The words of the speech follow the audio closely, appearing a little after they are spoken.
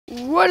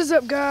What is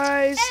up,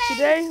 guys?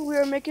 Today we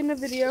are making a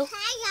video.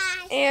 Hi,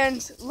 guys.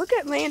 And look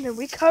at Landon.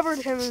 We covered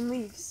him in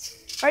leaves.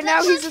 Right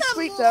now he's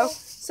asleep though.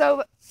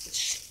 So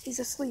he's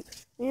asleep.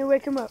 We need to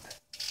wake him up.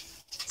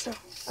 So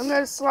I'm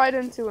gonna slide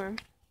into him.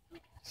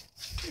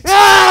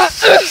 Ah!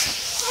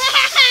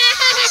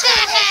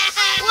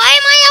 Why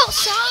am I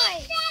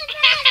outside?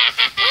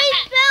 I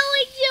felt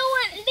like you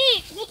went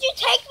deep. Did you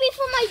take me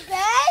from my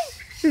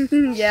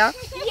bed? Yeah.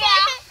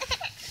 Yeah.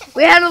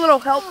 We had a little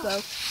help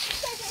though.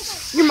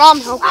 Your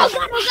mom helped us.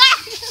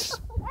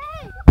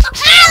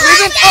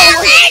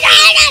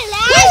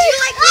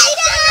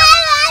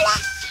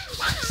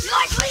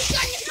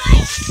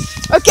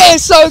 Okay,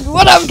 so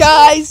what up,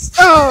 guys?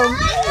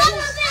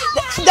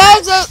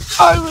 That's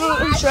our little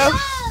intro.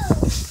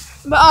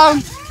 But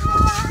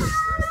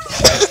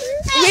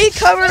we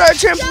covered our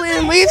trampoline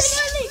in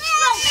leaves.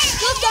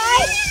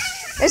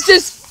 It's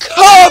just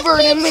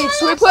covered in leaves.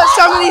 So we put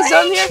some of these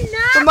on here,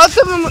 but most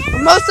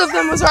of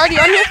them was already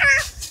on here.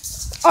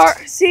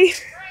 See?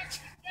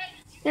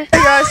 Here,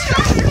 guys.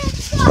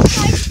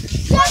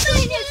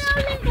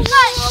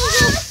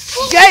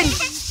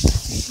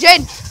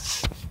 Jaden,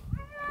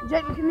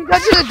 can you go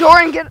to the door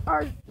and get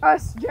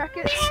us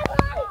jackets?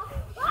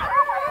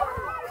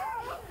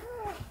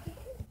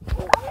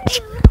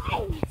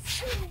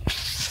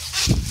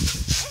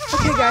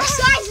 Okay, guys.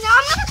 Guys, now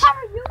I'm gonna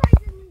cover you guys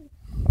in leaves.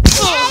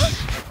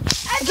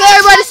 Okay,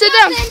 everybody, sit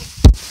down.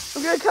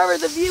 We're gonna cover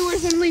the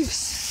viewers in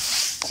leaves.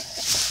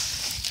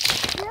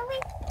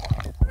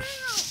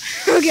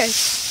 Okay,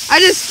 I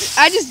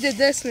just did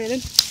this,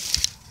 man.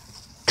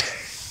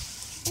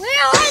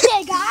 Where are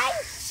they,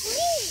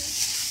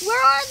 guys?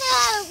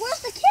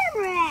 Where's the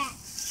camera at?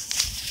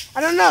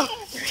 I don't know.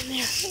 They're in there. I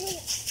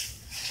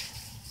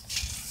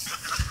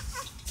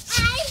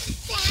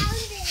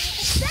found it.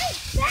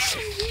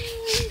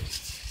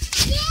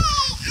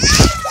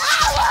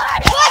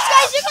 Plus,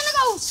 guys, you're gonna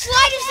go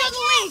slide into the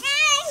leaves.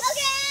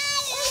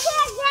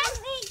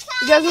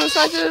 You guys want to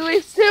slide through the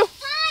leaves too?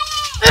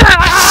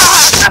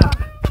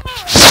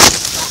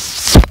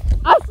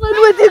 I slid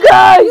with you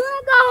guys. You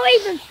wanna go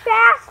even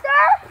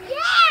faster?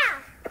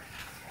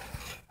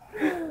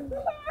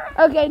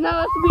 Yeah. Okay,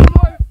 now let's be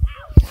more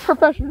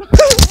professional.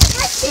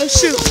 Let's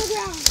shoot.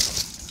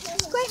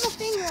 Scrape my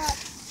finger up.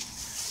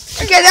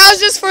 Okay, that was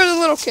just for the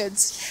little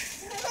kids.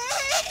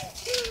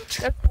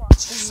 Let's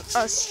watch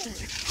us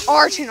channel.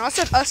 Our channel. I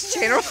said us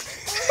channel.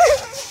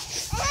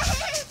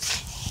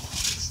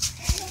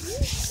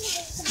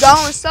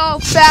 Going so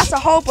fast, I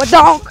hope I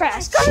don't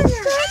crash.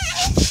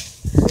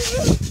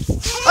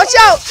 Watch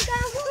out!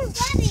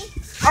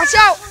 Watch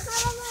out!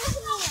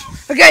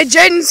 Okay,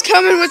 Jaden's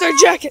coming with our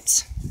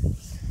jackets.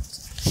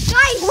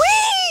 Guys,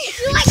 Whee!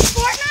 you like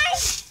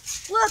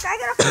Fortnite? Look, I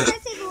got a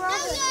Fortnite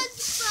garage.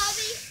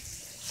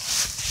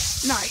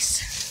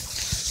 Nice.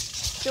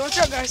 Okay, watch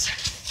out, guys.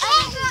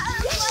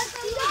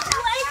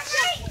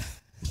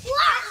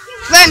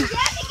 Len. You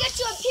have to get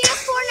you a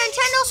PS4,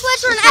 Nintendo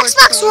Switch, or an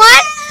Xbox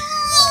One.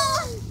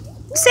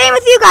 Same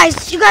with you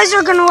guys. You guys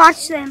are gonna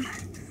watch them.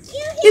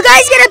 You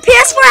guys get a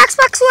PS4,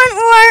 Xbox One,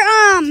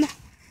 or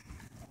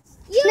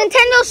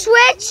Nintendo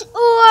Switch,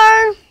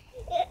 or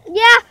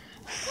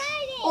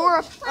Or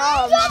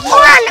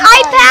an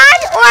iPad,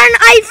 or an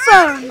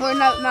iPhone. Or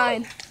Note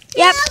 9.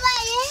 Yep.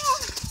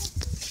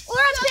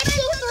 Or a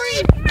Pixel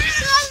 3.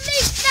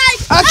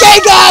 Okay,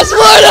 guys,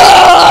 what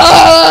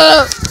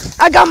up?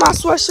 I got my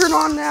sweatshirt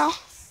on now.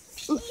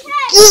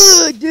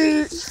 Good,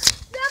 dude.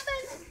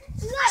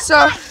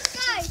 So,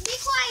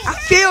 I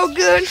feel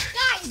good.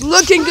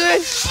 Looking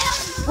good.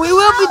 We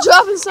will be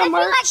dropping some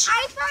merch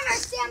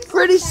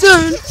pretty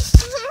soon.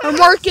 I'm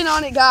working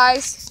on it,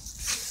 guys.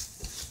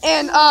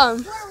 And,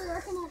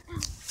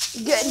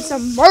 getting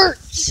some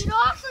merch.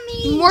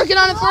 I'm working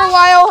on it for a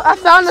while. I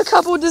found a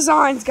couple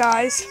designs,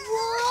 guys,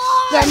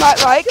 that I might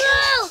like.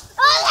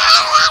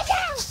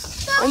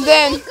 And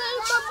then,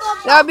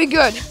 that'll be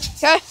good,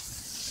 okay?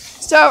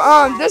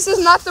 So, this is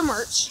not the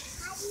merch.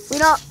 We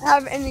don't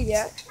have any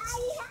yet.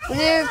 We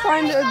need to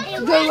find a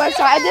good website.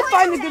 I did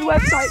find a good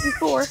website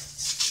before.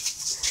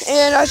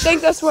 And I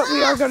think that's what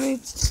we are going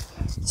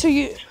to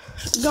use.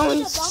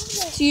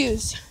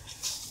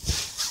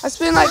 I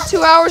spend like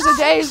 2 hours a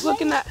day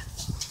looking at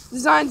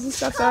designs and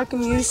stuff that I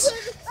can use.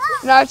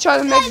 And I try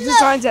to make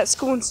designs at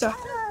school and stuff.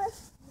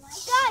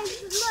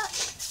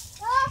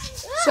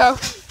 So,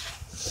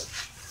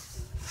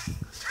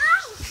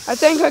 I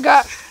think I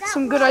got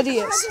some good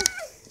ideas.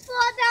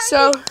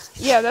 So,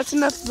 yeah, that's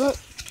enough. But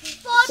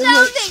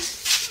we'll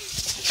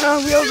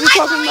be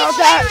talking about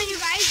that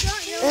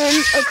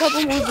in a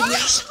couple more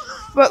videos.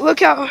 But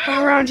look out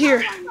around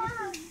here.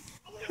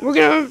 We're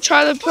going to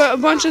try to put a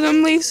bunch of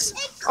them leaves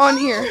on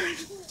here.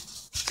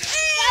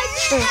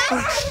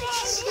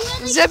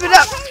 Zip it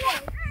up.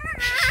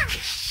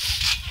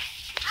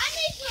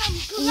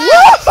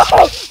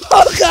 Whoa!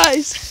 Oh,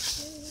 guys.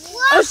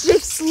 I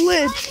just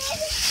slid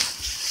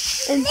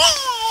and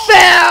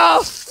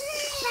fell.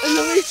 And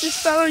the leaves just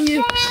fell on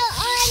you.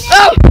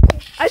 Oh!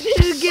 I did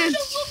it again.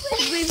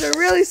 These leaves are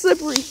really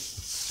slippery.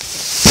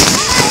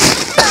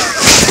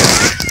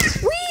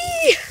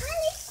 Whee!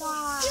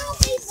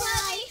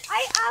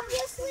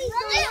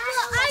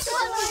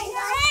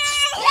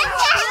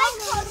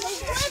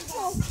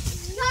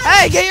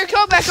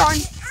 back on.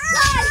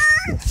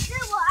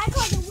 I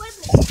call the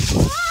wibble.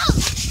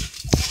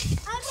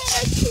 I'm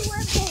gonna do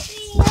wibble.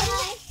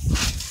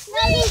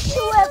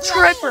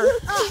 Tripper.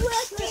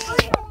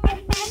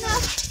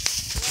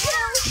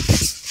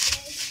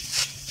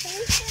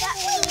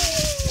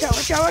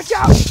 Watch out, watch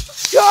out.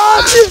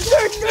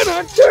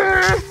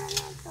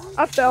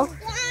 I fell.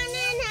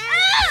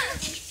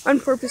 On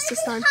purpose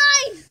this time.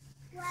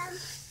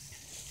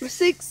 A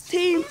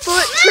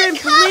 16-foot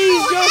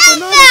trampoline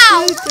jumping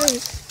on the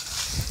food.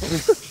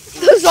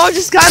 Those all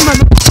just got in my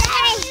mouth.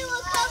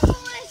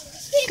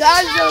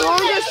 Guys, the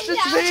longest this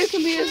video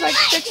can be is like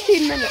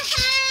 16 minutes.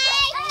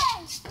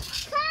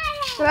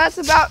 So that's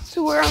about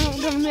to where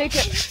I'm going to make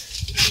it.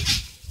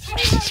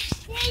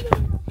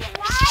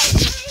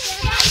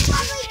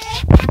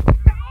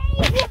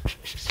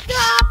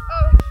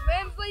 Oh,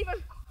 man's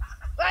leaving.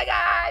 Bye,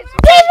 guys.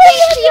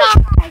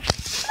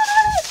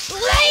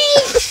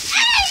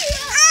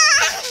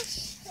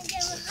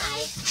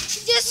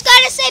 Just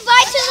gotta say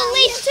bye to the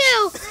Leafs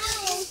too.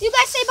 You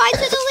guys say bye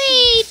to the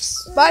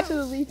Leafs. Bye to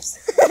the Leafs.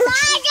 Bye,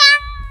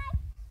 guys.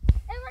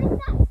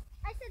 Everybody stop.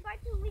 I said bye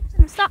to the Leafs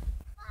and stop.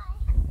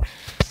 Bye.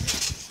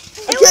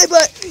 Okay,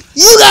 but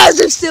you guys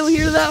are still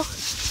here though.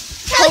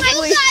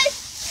 Hopefully. Guys,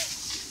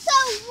 so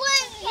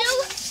when you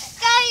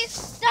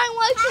guys done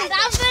watching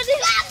that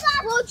video,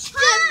 watch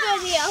this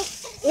video.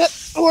 Yep,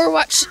 or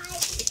watch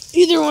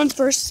either one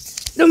first.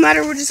 No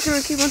matter, we're just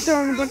gonna keep on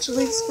throwing a bunch of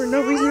leaves for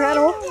no reason at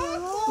all.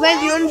 Len,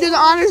 do you want to do the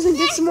honors and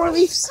get some more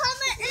leaves?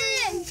 Coming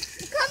in.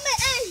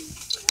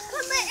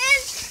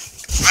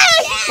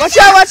 Watch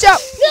out, watch out.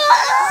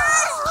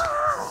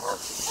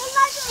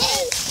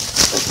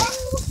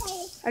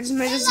 I just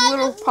made this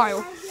little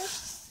pile.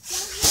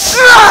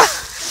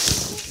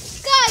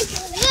 Guys,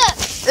 look.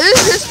 This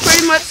is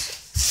pretty much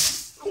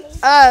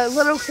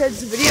little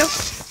kids video.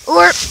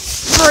 Or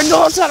for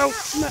adults,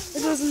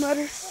 it doesn't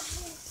matter.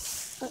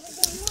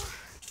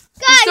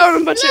 Just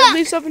throwing a bunch of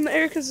leaves up in the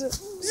air because it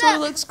sort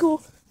of looks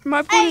cool from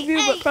my point of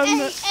view, but probably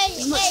not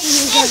as much for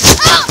you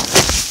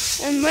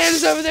guys. And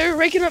Land's over there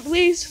raking up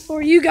leaves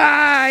for you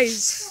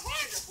guys.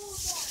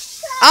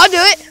 I'll do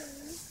it.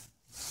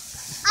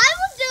 I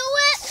will do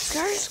it.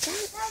 Guys.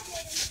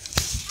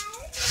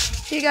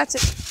 He got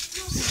it.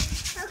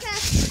 Okay.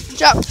 Good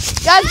job.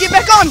 Guys, get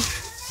back on.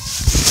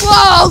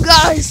 Whoa,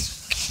 guys.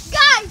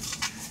 Guys,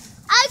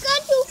 I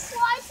got to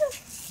fly to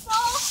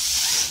fall.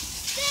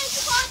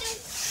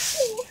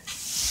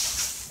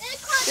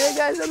 Okay,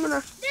 guys, I'm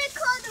gonna.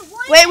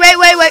 Wait.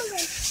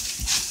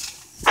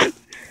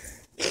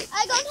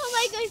 I got to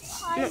make a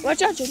pie.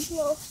 Watch out, Jenny.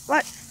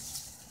 What?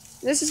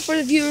 This is for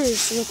the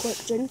viewers, real quick,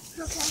 Jenny.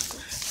 Okay.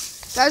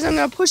 Guys, I'm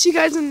gonna push you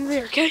guys in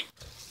there, okay?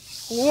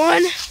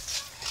 1,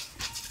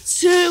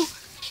 2,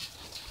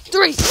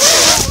 3.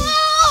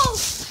 Whoa!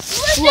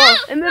 Whoa!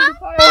 And then the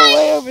pile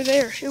way over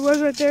there. It was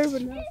right there,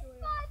 but now.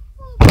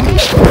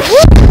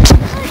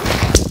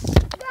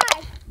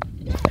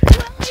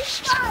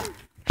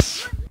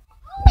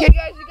 Okay,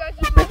 guys, you guys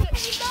just missed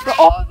it. But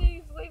all of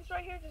these leaves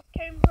right here just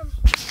came from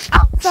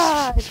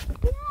outside.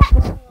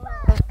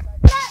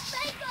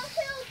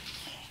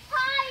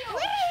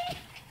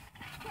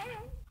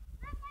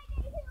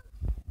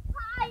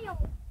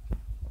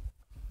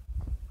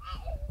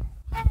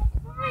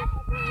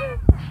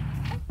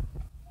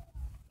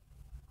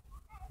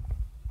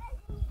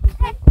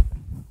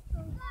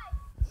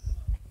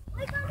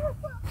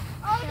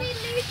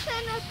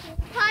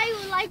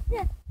 Like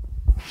this.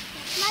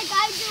 My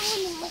guy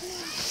doing it.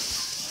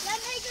 Let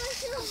me go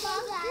to the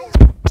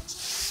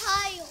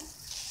pile.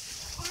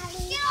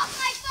 Get off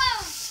my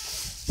phone.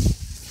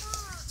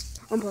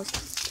 I'm paused.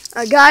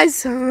 Guys,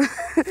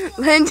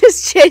 Lynn just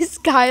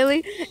chased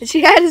Kylie, and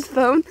she had his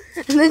phone,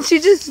 and then she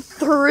just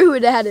threw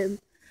it at him.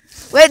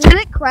 Wait, did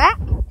it crack?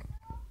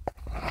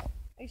 Are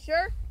you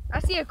sure? I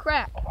see a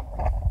crack.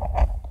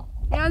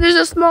 You know, there's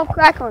a small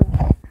crack on it.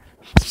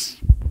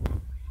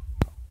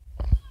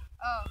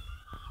 Oh.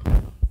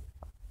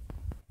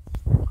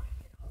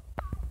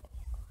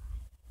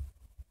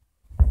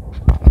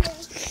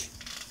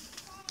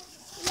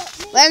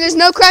 And there's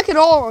no crack at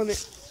all on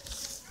it.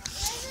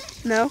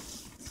 No.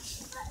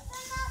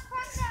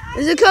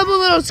 There's a couple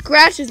little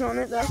scratches on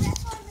it though.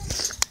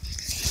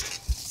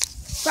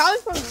 Probably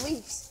from the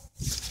leaves.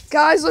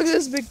 Guys, look at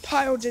this big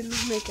pile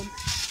Jenny's making.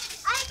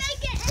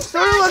 It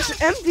sort of looks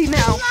empty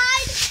now.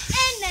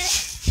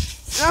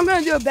 And I'm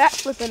gonna do a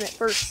backflip in it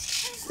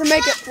first to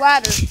make it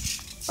flatter.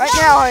 Right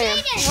now I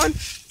am. 1, 2,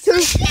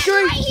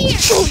 3. Right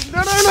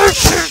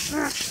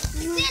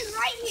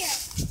here.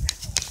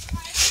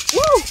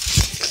 Woo!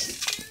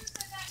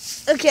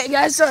 Okay,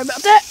 guys, sorry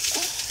about that.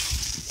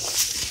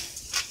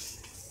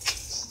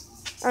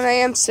 And I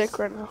am sick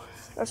right now.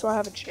 That's why I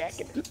have a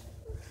jacket.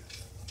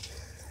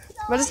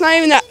 But it's not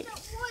even that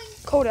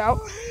cold out.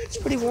 It's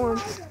pretty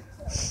warm.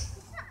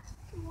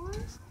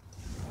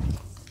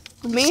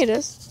 For me, it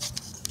is.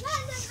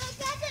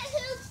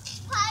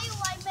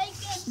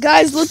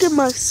 Guys, look at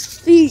my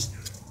feet.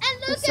 And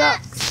look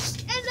at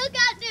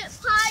the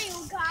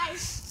pile,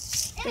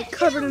 guys. They're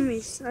covered in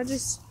these. I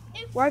just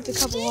wiped a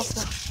couple off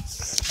now.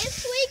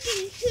 If we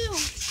breaking too.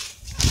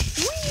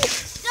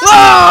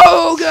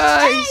 Whoa,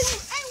 guys!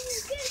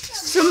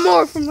 Some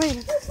more from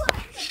later.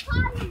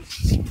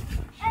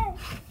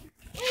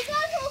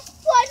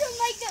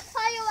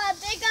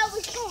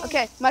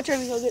 Okay, my turn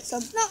to go get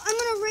some. No, I'm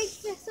gonna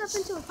rake this up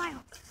into a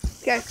pile.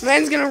 Okay,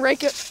 man's gonna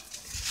rake it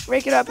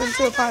up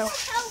into a pile.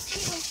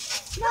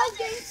 No,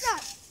 getting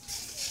stuck.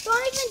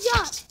 Don't even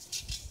jump.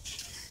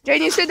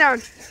 Jane, you sit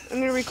down. I'm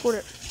gonna record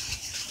it.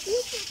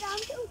 You sit down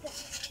too.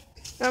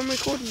 I'm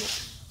recording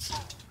it.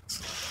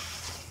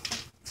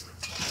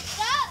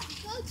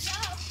 Good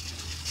job.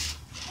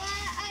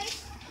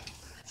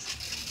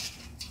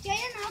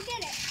 Jaden, I'll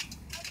get it.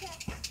 Okay.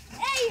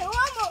 Hey, you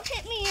almost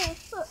hit me in the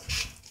foot.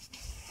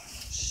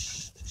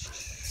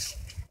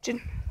 Jen,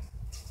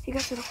 he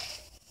got it all.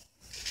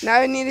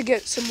 Now I need to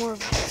get some more of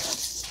it.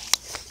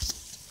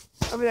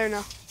 Over there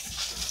now.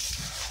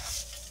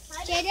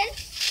 Jaden?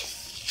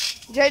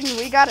 Jaden,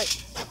 we got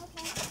it.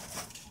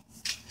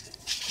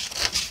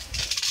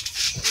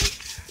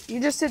 Okay. You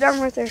just sit down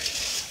right there.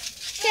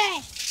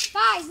 Okay,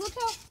 guys, look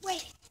how,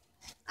 wait.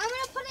 I'm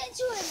gonna put it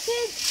into a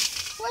big,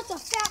 what's a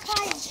fat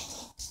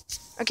pile.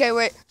 Okay,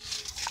 wait.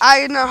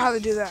 I know how to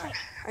do that.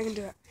 I can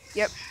do that.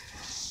 Yep.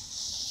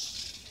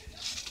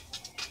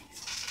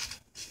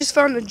 Just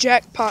found a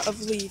jackpot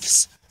of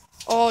leaves.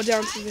 All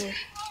down through there.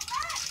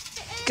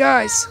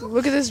 Guys,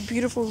 look at this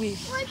beautiful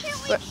leaf. Why can't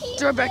we But keep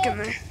throw it back it? in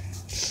there.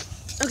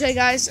 Okay,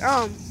 guys,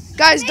 don't.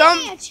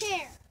 A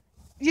chair.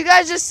 You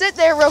guys just sit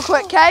there real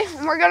quick, okay?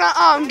 And we're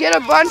gonna get a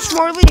bunch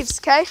more leaves,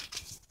 okay?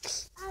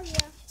 Oh, yeah.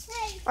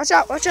 Hey, Watch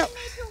out, watch out.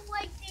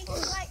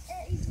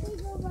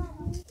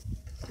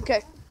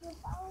 Okay.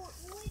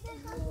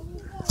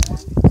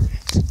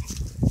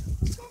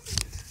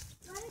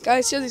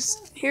 Guys,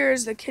 here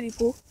is the kiddie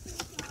pool.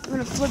 I'm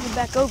gonna flip it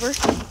back over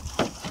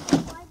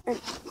and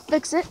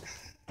fix it.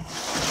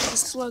 There's a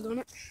slug on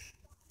it.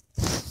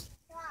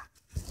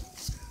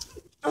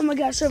 Oh my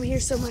gosh, over here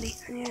so muddy.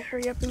 I need to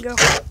hurry up and go.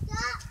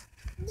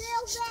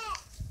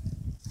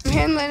 I'm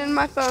handling in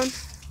my phone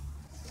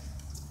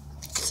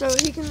so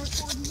he can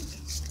record me.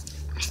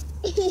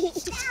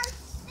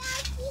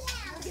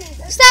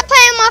 Stop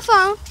playing my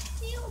phone.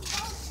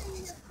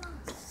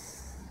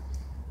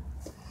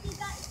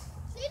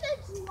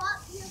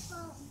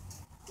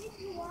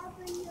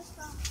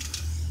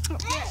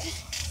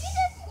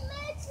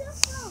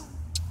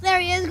 There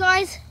he is,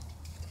 guys.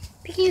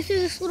 Peeking through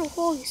this little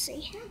hole, you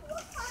see.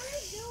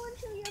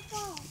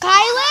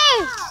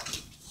 Kylie!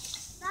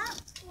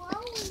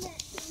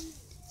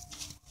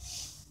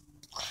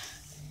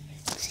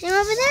 See him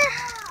over there?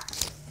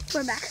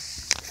 We're back.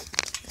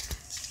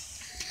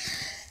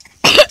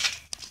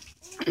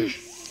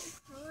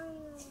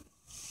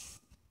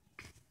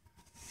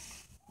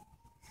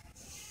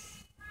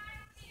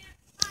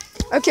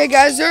 Okay,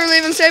 guys, they're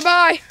leaving. Say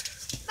bye.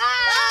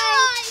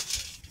 Bye!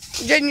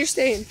 Jaden, you're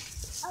staying.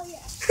 Oh, yeah.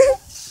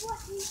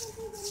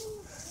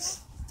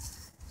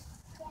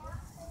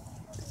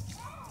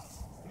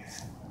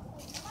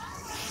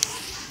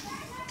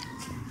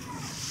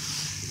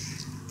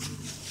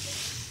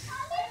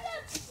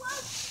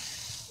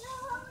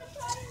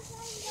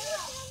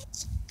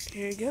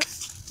 Here you go.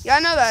 Yeah, I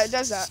know that. It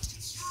does that.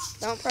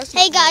 Don't press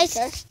Hey, my guys.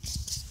 phone, okay?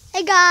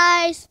 Hey,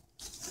 guys.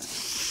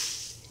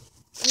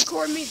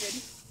 Record me,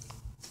 Jaden.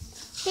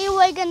 He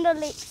wagging the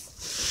leaves.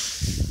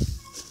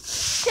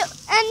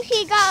 And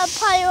he got a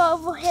pile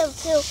over here,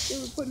 too. We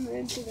were putting it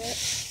into that.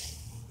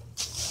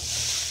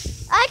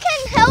 I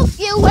can help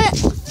you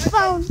with the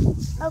phone.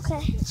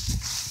 Okay.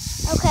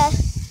 Okay.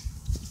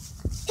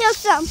 Here's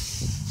some.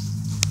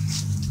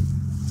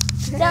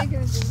 Yep.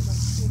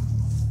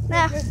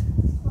 Now.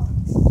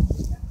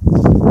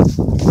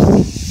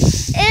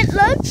 It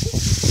looks.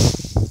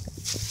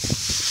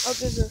 Oh,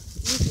 there's a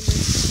leaf in there.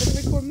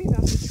 Let's record me,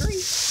 not the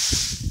tree.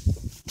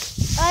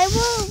 I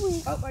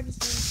will. Oh, I just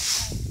did.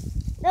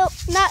 Nope,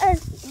 not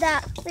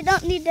that. We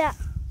don't need that.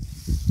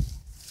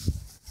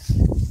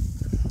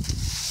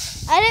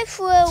 I didn't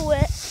throw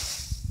it.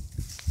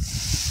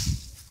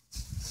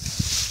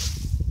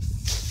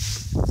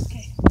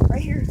 Okay,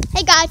 right here.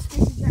 Hey guys.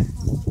 Here's the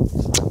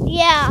jackpot.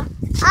 Yeah.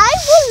 I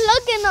was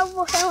looking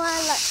over here when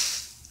I like.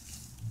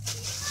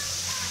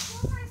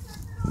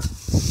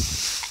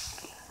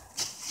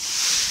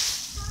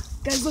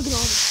 Guys, look at all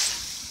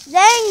this.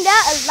 Dang,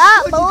 that a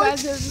lot, Told you boy.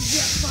 guys there's a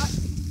jackpot.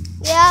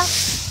 Yeah.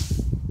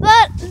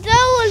 But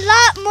there were a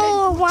lot more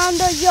around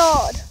the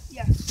yard.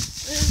 Yeah,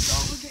 this is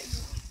all we're getting.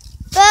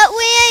 But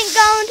we ain't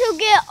going to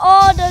get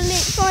all the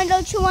leaves on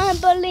the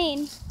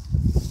trampoline.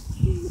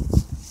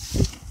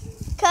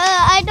 Cause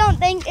I don't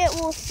think it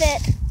will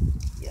fit.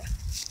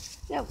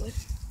 Yeah, it would.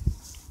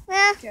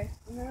 Yeah. Okay.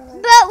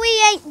 But we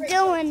ain't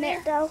doing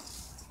it though.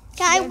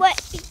 Can I wait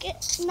to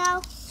get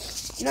now?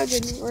 No,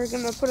 Jaden, we're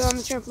gonna put it on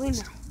the trampoline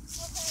now.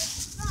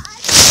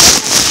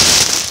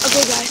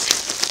 Okay, guys.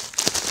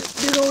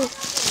 Big old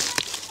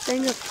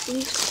thing of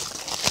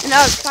leaves. And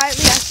I was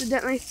quietly,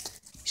 accidentally,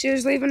 she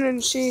was leaving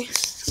and she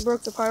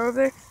broke the pile over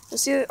there. You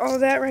see all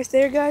that right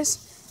there,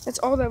 guys? That's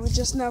all that we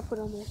just now put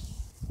on there.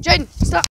 Jaden, stop.